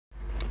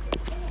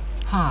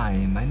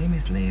Hi, my name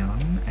is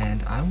Leon,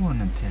 and I want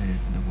to tell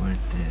the world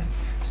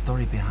the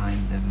story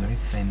behind the very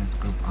famous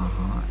group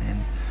AHA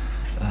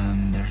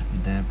and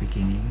their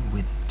beginning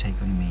with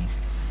Take On Me.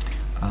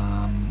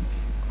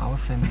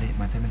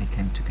 My family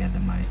came together,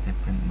 my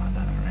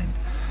step-grandmother and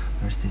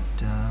her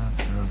sister,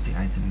 OWI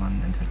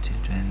Eisenmann, and her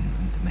children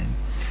and the men.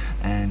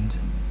 And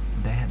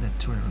they had a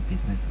tourism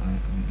business,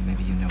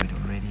 maybe you know it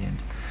already,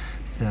 and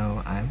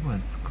so I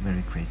was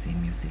very crazy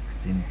in music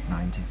since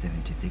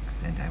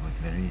 1976, and I was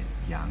very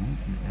young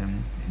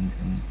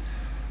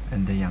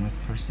and the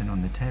youngest person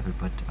on the table,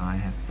 but I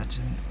have such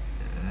a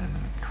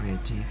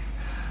creative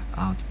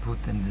output,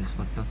 and this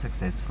was so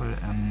successful.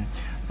 And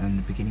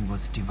the beginning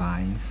was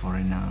divine,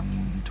 foreign,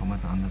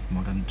 Thomas Anders,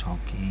 modern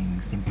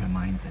talking, simple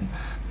minds, and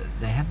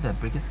they had the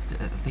biggest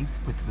things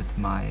with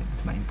my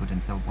input.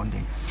 And so one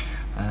day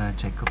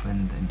Jacob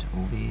and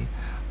OWI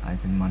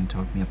Eisenmann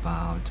told me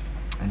about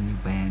a new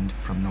band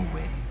from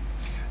Norway,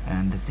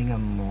 and the Singer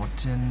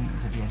Morton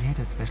said he had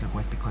a special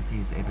voice because he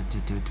is able to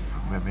do it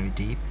very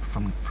deep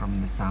from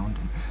the sound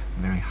and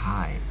very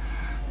high.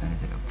 And I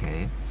said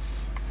okay.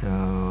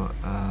 So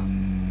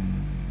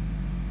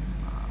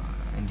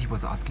and he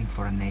was asking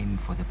for a name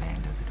for the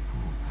band. I said,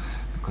 oh,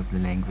 because the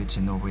language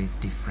in Norway is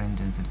different,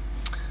 and I said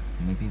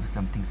maybe it was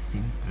something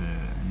simple.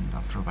 And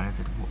after a while I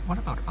said, what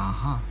about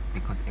AHA?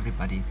 Because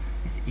everybody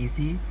is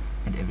easy,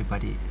 and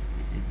everybody,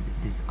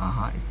 this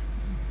AHA is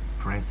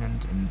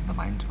present in the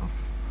mind of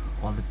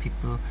all the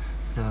people,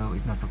 so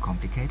it's not so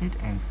complicated,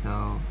 and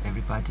so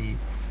everybody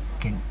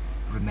can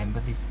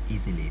remember this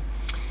easily.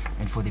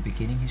 And for the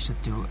beginning he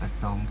should do a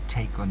song,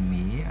 Take On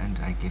Me, and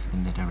I gave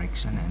them the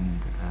direction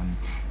and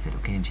said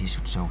okay, and he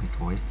should show his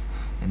voice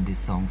in this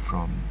song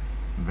from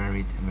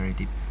very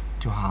deep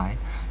to high,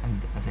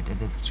 and I said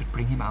they should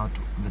bring him out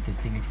with the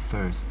single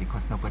first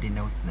because nobody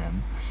knows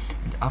them,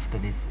 and after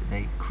this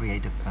they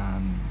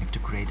have to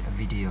create a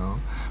video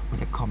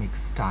with a comic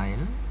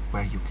style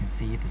where you can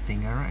see the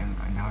singer and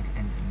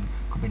in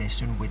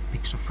combination with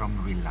picture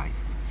from real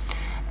life.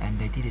 And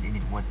they did it, and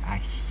it was a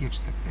huge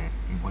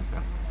success. It was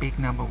a big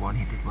 #1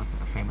 hit. It was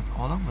famous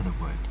all over the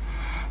world.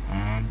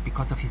 And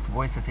because of his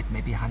voice, I said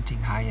maybe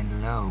hunting high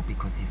and low,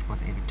 because he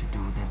was able to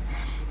do that.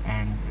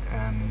 And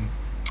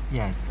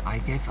yes, I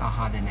gave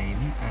AHA the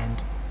name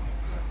and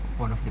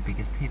one of the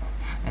biggest hits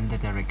and the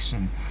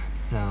direction.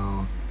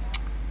 So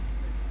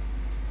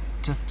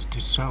just to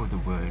show the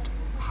world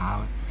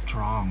how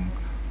strong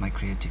my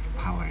creative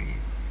power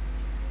is.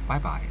 Bye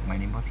bye. My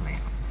name was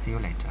Leon. See you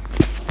later.